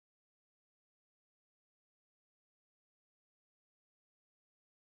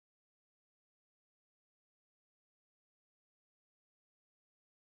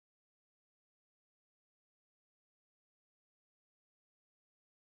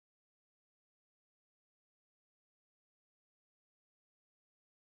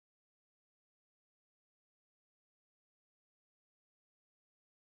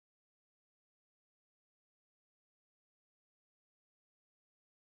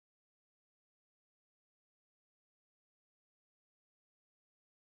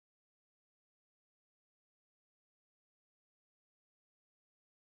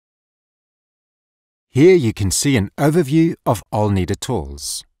Here you can see an overview of all needed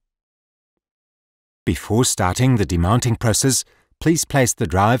tools. Before starting the demounting process, please place the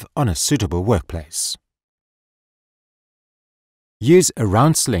drive on a suitable workplace. Use a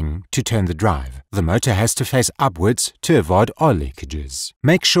round sling to turn the drive. The motor has to face upwards to avoid oil leakages.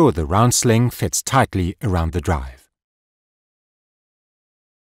 Make sure the round sling fits tightly around the drive.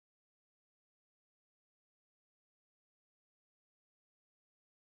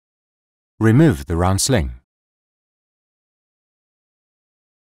 Remove the round sling.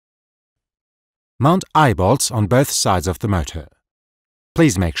 Mount eye bolts on both sides of the motor.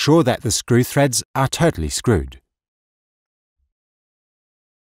 Please make sure that the screw threads are totally screwed.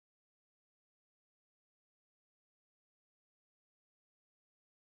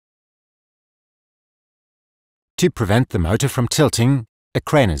 To prevent the motor from tilting, a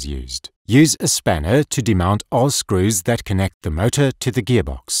crane is used. Use a spanner to demount all screws that connect the motor to the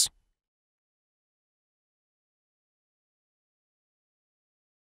gearbox.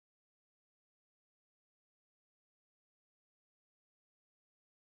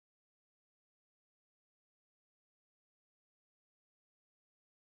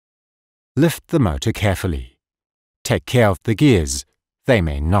 Lift the motor carefully. Take care of the gears. They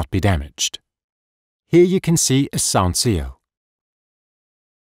may not be damaged. Here you can see a sound seal.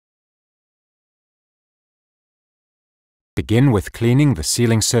 Begin with cleaning the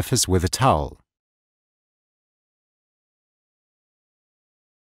sealing surface with a towel.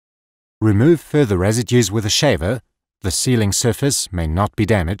 Remove further residues with a shaver. The sealing surface may not be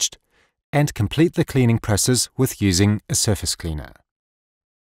damaged, and complete the cleaning process with using a surface cleaner.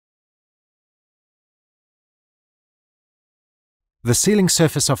 The sealing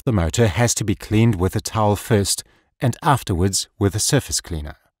surface of the motor has to be cleaned with a towel first and afterwards with a surface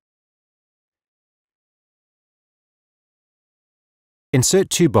cleaner.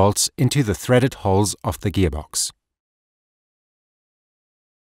 Insert 2 bolts into the threaded holes of the gearbox.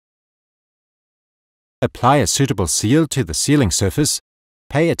 Apply a suitable seal to the sealing surface.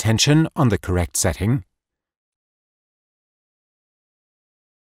 Pay attention on the correct setting.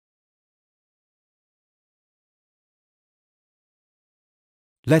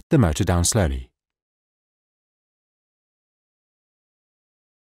 Let the motor down slowly.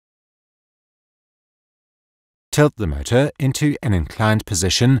 Tilt the motor into an inclined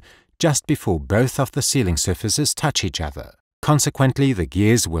position just before both of the sealing surfaces touch each other. Consequently, the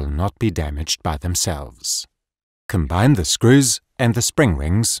gears will not be damaged by themselves. Combine the screws and the spring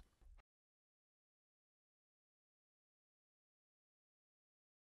rings.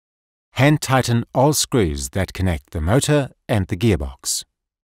 Hand tighten all screws that connect the motor and the gearbox.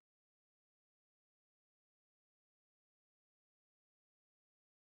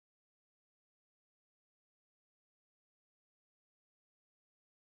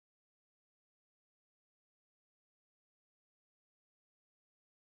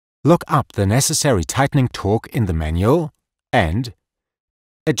 Look up the necessary tightening torque in the manual and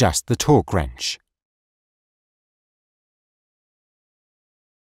adjust the torque wrench.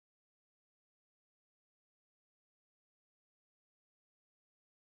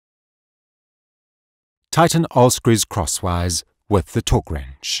 Tighten all screws crosswise with the torque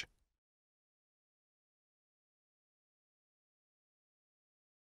wrench.